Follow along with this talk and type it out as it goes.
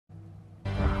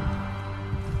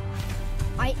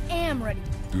I am ready.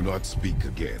 Do not speak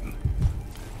again.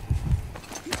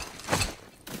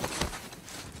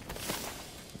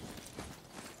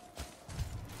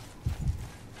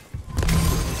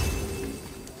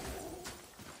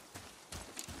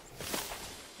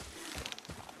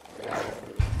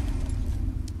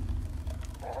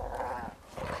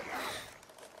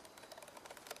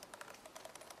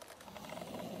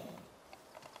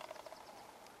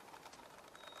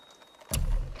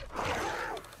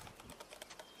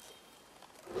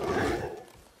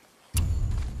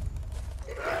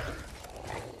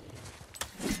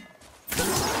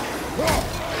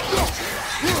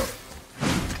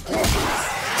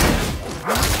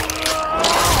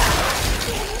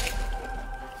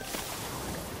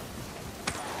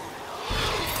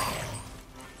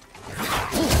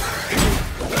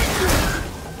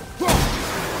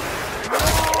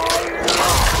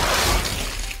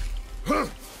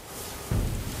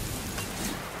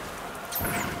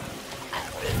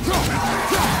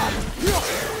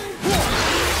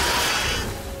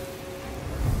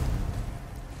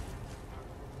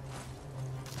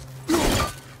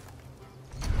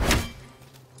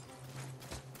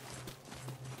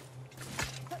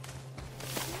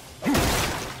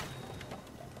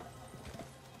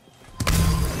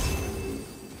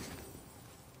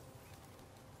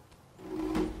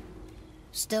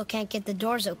 Still can't get the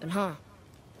doors open, huh?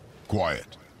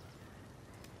 Quiet.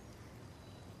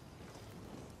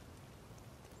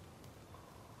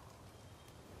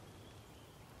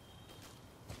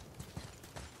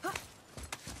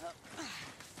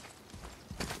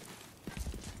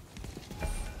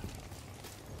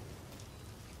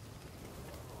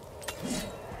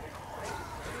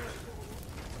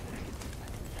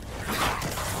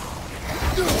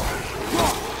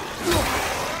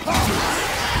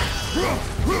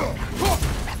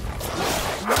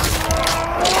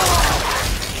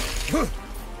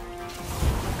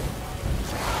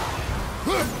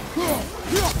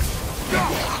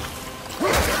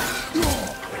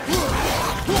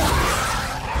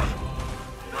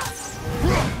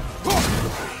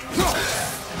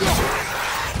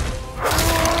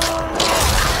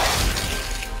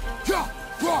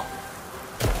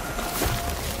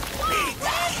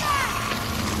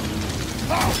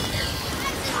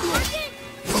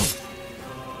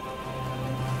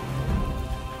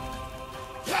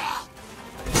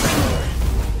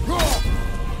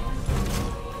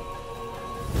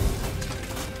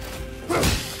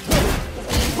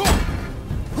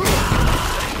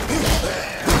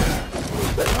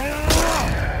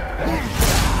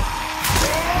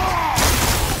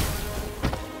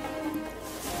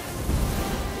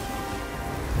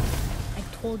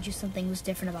 I told you something was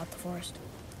different about the forest.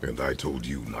 And I told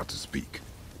you not to speak.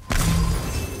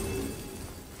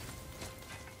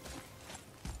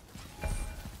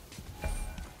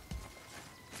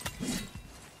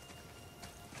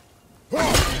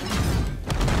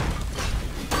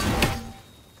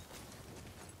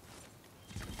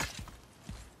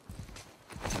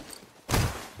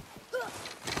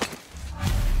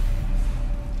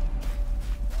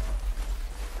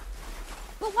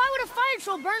 But why would a fire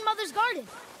troll burn Mother's garden?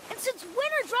 And since when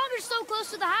are Draugrs so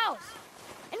close to the house?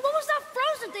 And what was that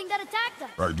frozen thing that attacked us?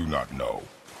 I do not know.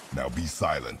 Now be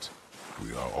silent.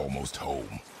 We are almost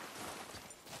home.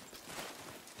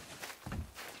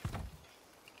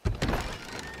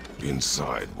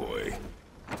 Inside, boy.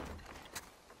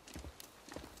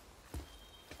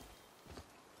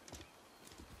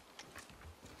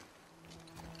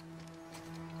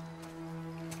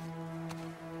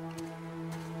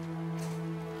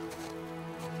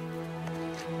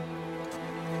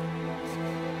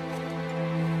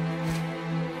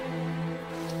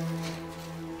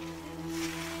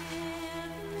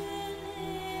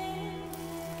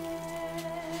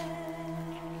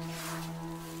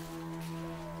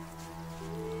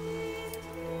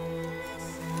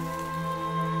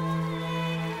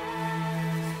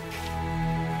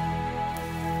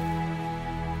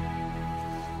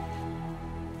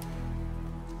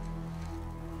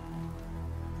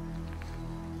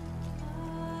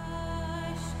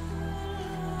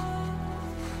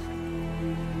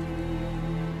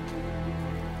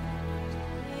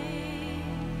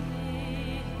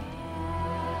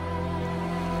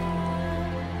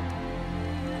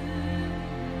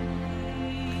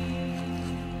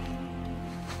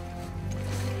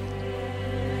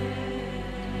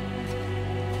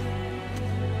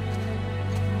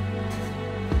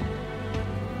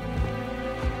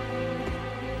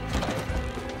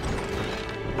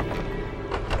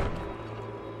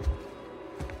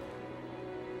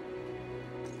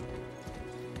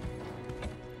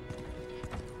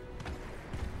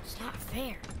 It's not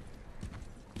fair.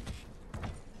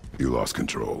 You lost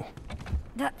control.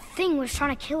 That thing was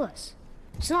trying to kill us.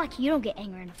 It's not like you don't get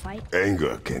angry in a fight.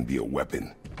 Anger can be a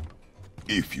weapon.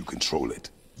 If you control it,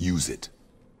 use it.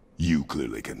 You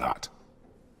clearly cannot.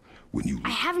 When you... I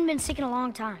haven't been sick in a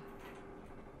long time.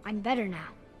 I'm better now.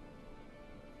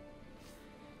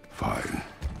 Fine.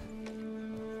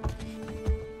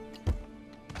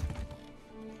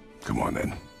 Come on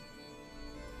then.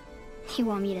 You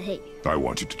want me to hit you? I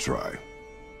want you to try.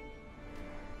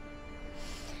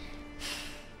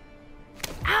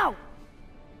 Ow!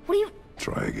 What are you...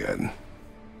 Try again.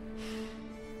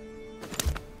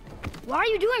 Why are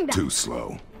you doing that? Too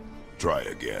slow. Try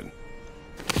again.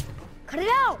 Cut it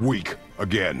out! Weak.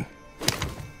 Again.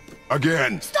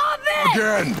 Again! Stop it!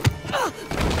 Again!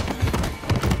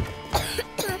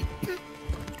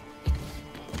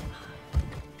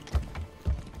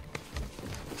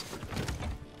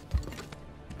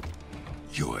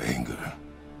 Your anger.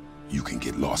 You can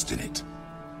get lost in it.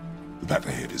 The path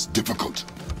ahead is difficult.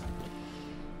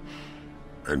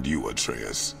 And you,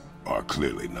 Atreus, are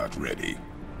clearly not ready.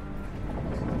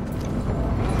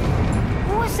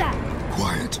 What was that?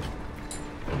 Quiet.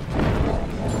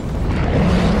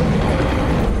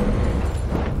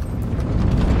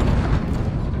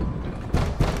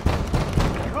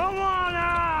 Come on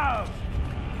out!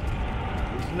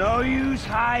 There's no use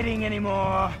hiding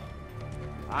anymore.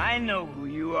 I know who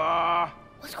you are.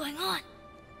 What's going on?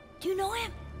 Do you know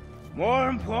him? More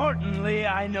importantly,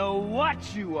 I know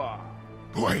what you are.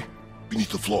 Boy,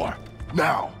 beneath the floor.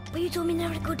 Now! But you told me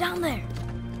never to go down there.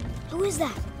 Who is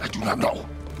that? I do not know.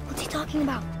 What's he talking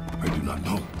about? I do not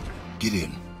know. Get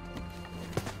in.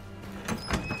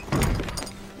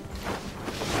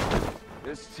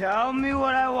 Just tell me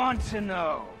what I want to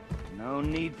know. No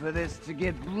need for this to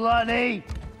get bloody.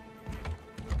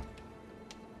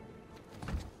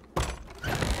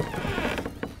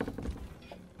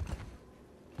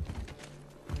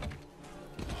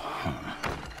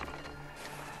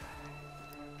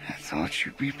 I thought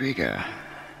you'd be bigger.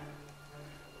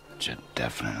 But you're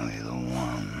definitely the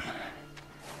one.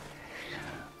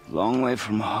 Long way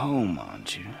from home,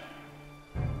 aren't you?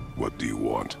 What do you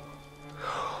want?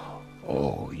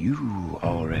 Oh, you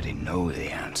already know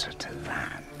the answer to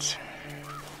that.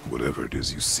 Whatever it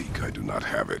is you seek, I do not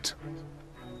have it.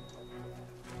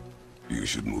 You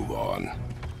should move on.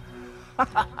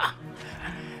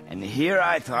 And here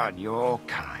I thought your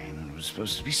kind was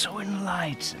supposed to be so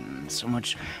enlightened, so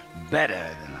much better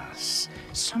than us,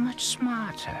 so much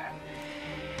smarter.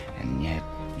 And yet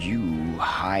you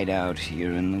hide out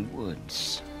here in the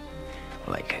woods,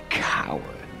 like a coward.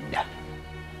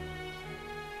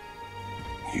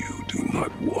 You do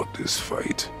not want this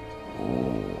fight.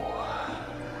 Oh,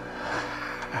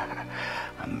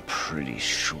 I'm pretty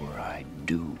sure I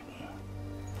do.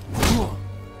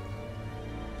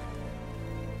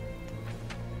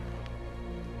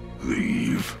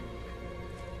 Leave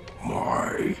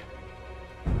my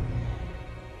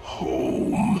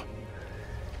home.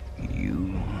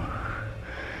 You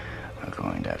are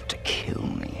going to have to kill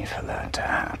me for that to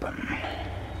happen.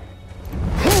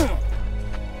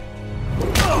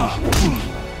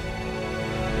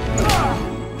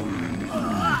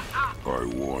 I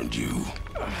warned you.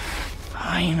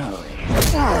 Finally.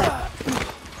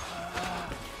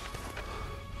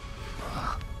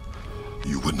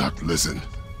 You would not listen.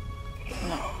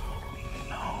 No.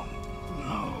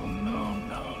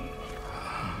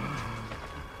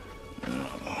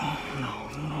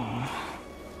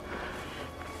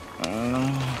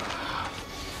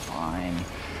 Fine.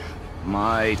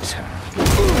 My turn.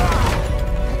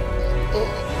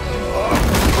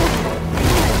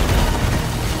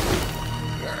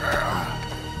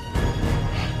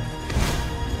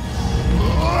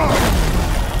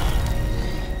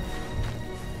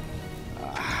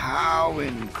 How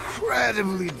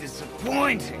incredibly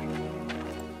disappointing.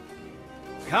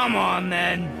 Come on,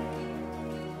 then.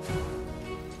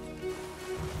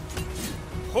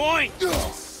 Point!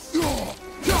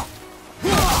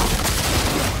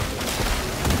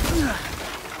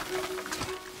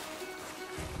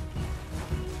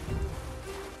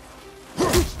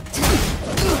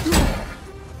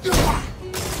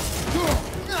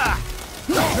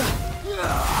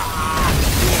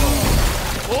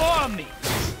 For me!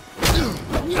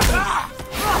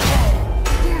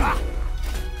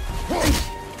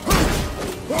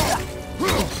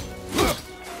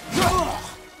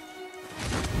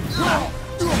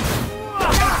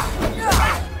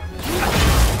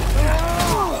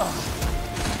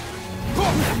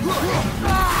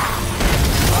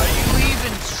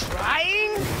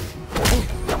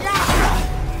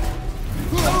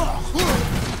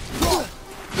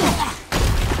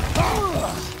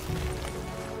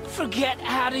 forget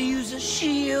how to use a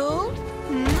shield?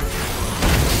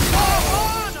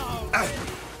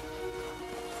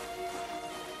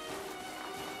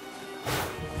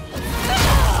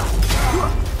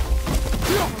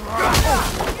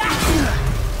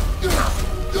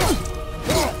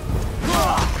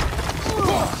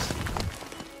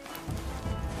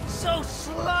 So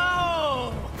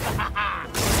slow!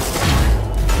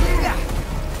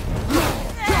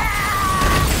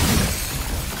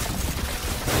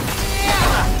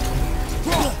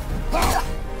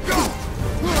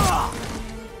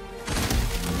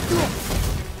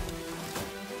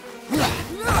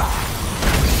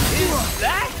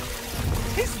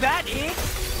 Is that it?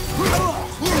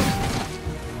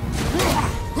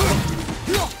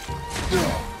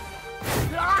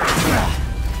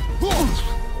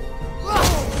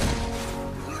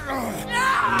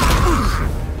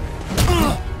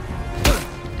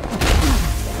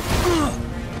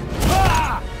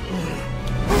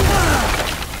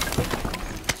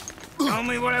 Tell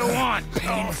me what I want.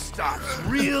 Pain stops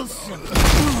real simple.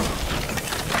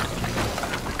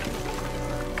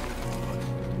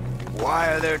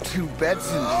 Why are there two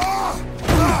beds in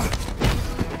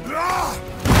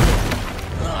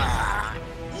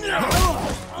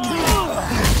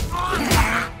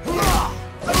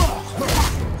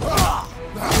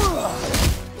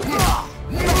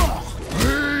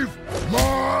Leave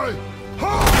my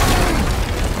house!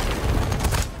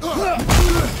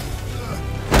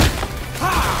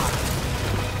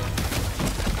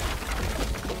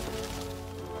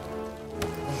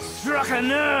 Struck a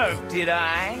nerve, did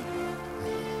I?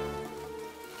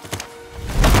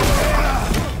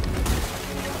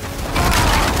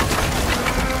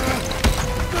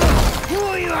 Who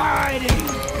are you hiding?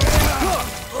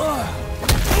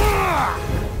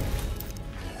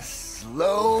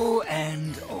 Slow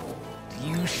and old.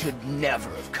 You should never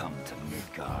have come to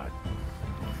Midgard.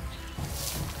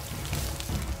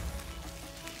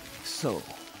 So,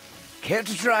 care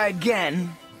to try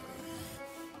again?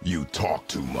 You talk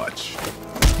too much.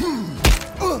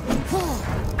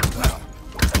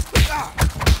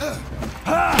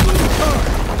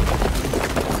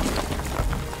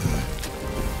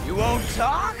 You won't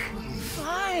talk?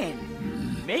 Fine.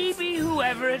 Maybe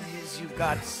whoever it is you've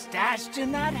got stashed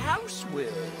in that house will.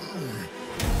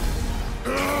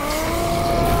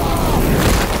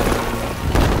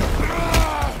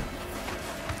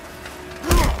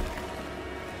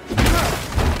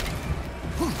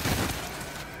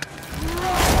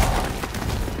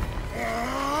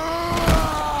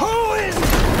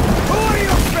 Who are you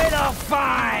afraid I'll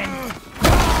find?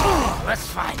 Let's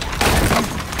find out.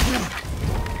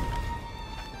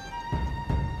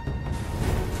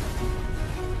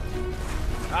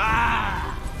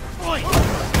 Ah! Boy!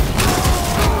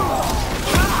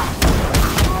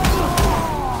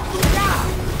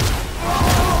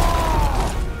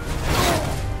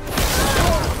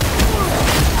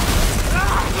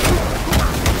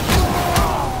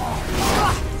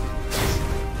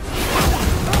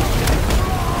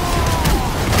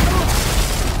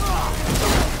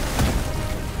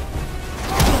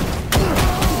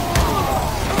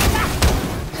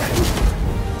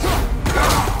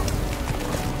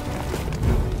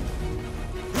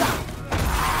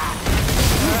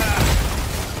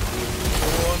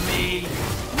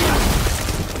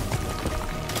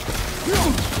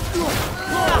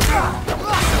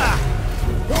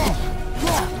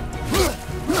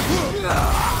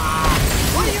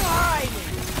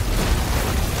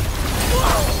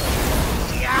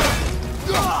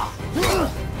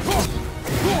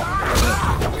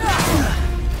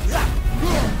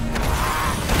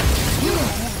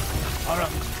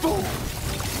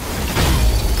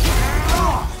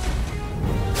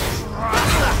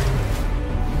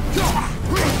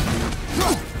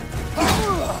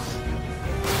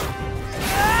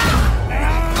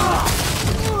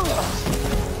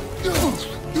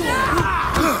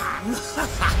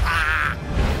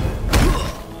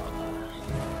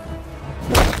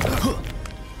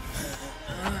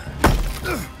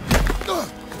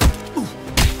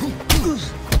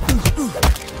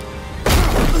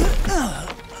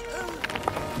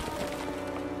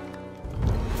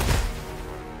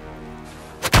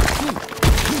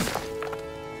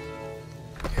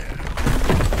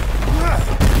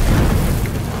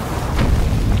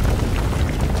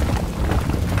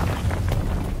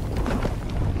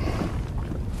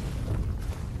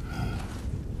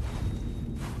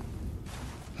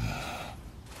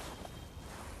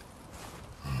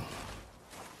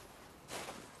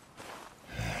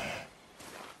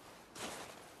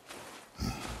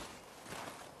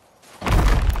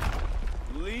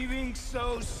 Leaving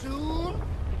so soon?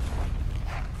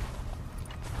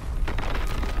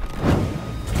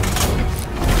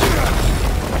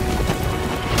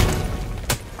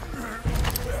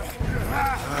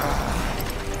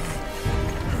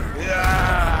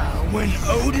 When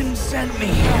Odin sent me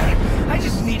here, I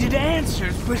just needed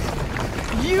answers, but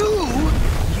you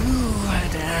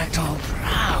had to act all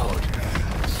proud.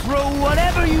 Throw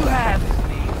whatever you have at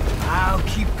me. I'll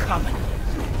keep coming.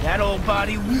 That old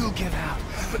body will give out.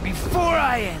 But before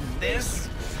I end this,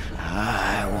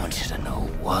 I want you to know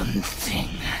one thing.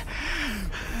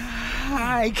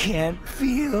 I can't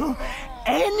feel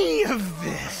any of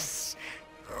this.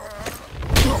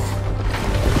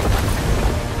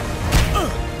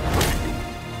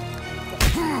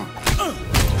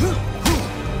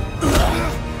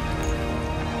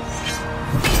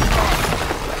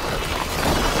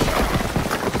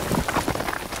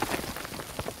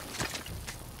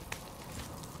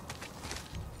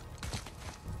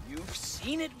 You've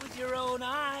seen it with your own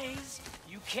eyes.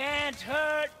 You can't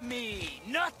hurt me.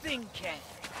 Nothing can.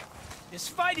 This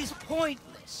fight is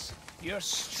pointless. Your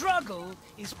struggle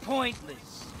is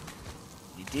pointless.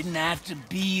 It didn't have to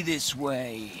be this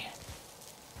way.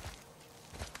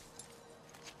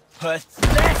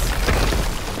 Pathetic!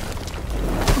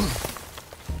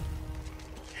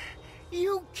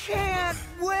 You can't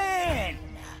win!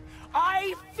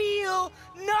 I feel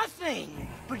nothing!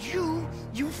 But you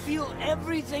feel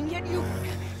everything, yet you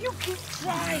keep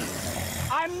trying.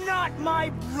 I'm not my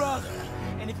brother,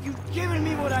 and if you'd given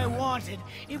me what I wanted,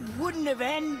 it wouldn't have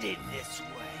ended this way.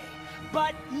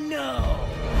 But no!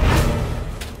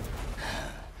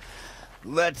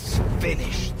 Let's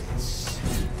finish this.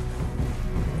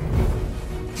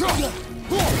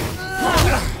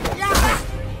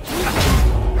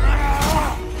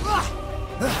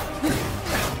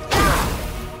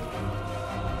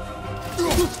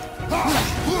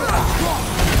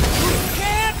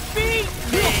 Can't beat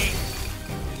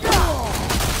me!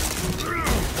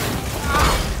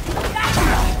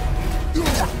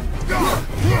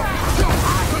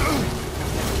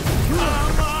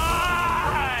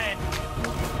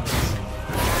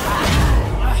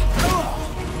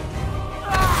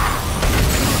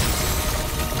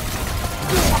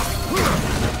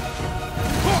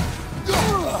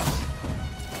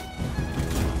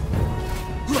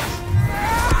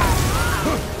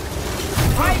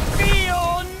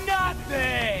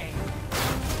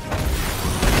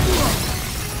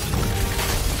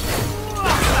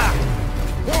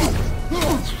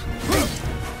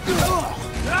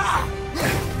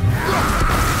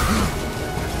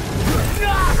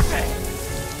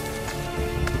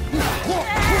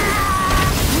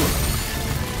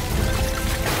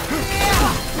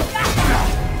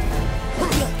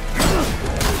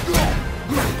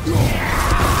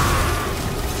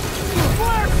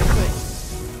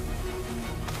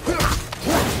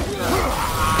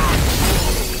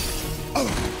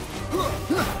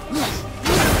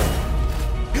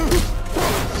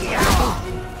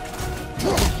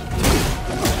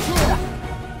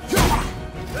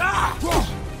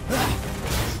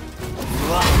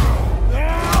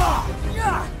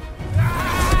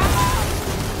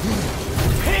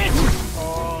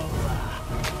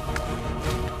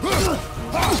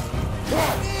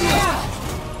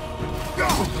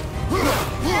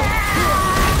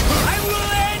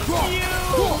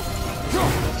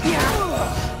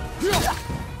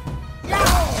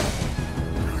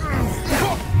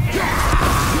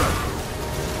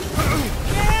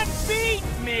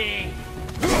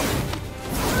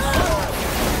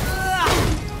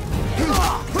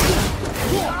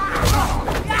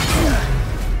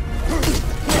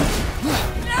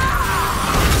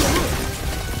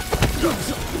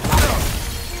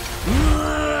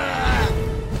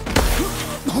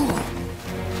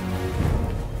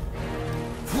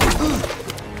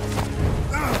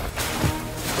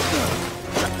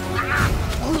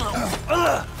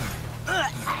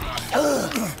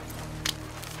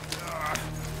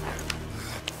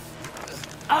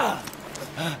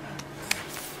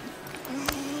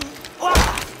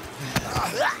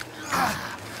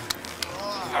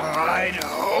 I'd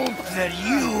hope that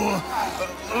you,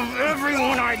 of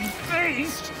everyone I'd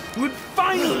faced, would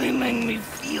finally make me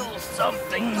feel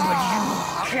something, but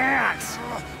you can't.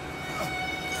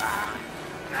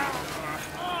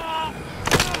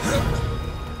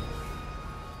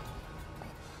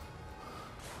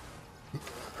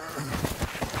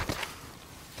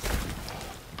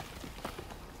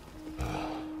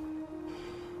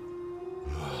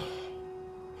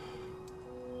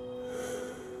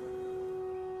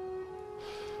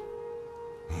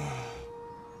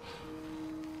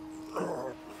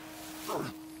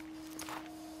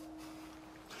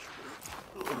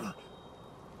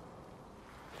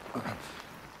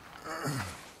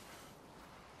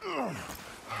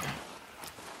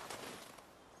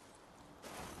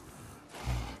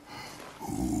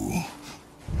 Who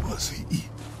was he?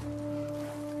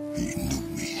 He knew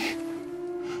me.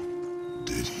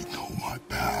 Did he know my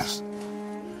past?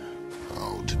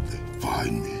 How did they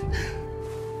find me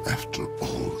after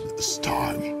all this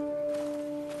time?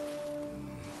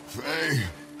 Faye,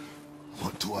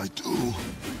 what do I do?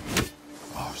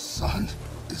 Our son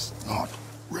is not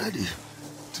ready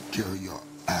to carry your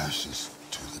ashes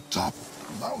to the top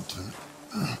of the mountain.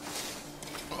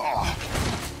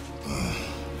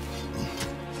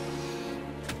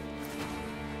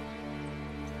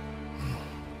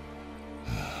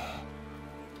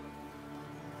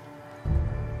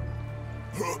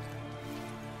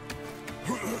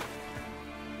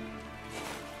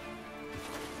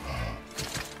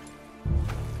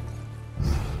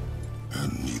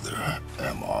 And neither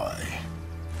am I.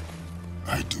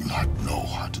 I do not know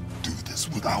how to do this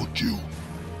without you.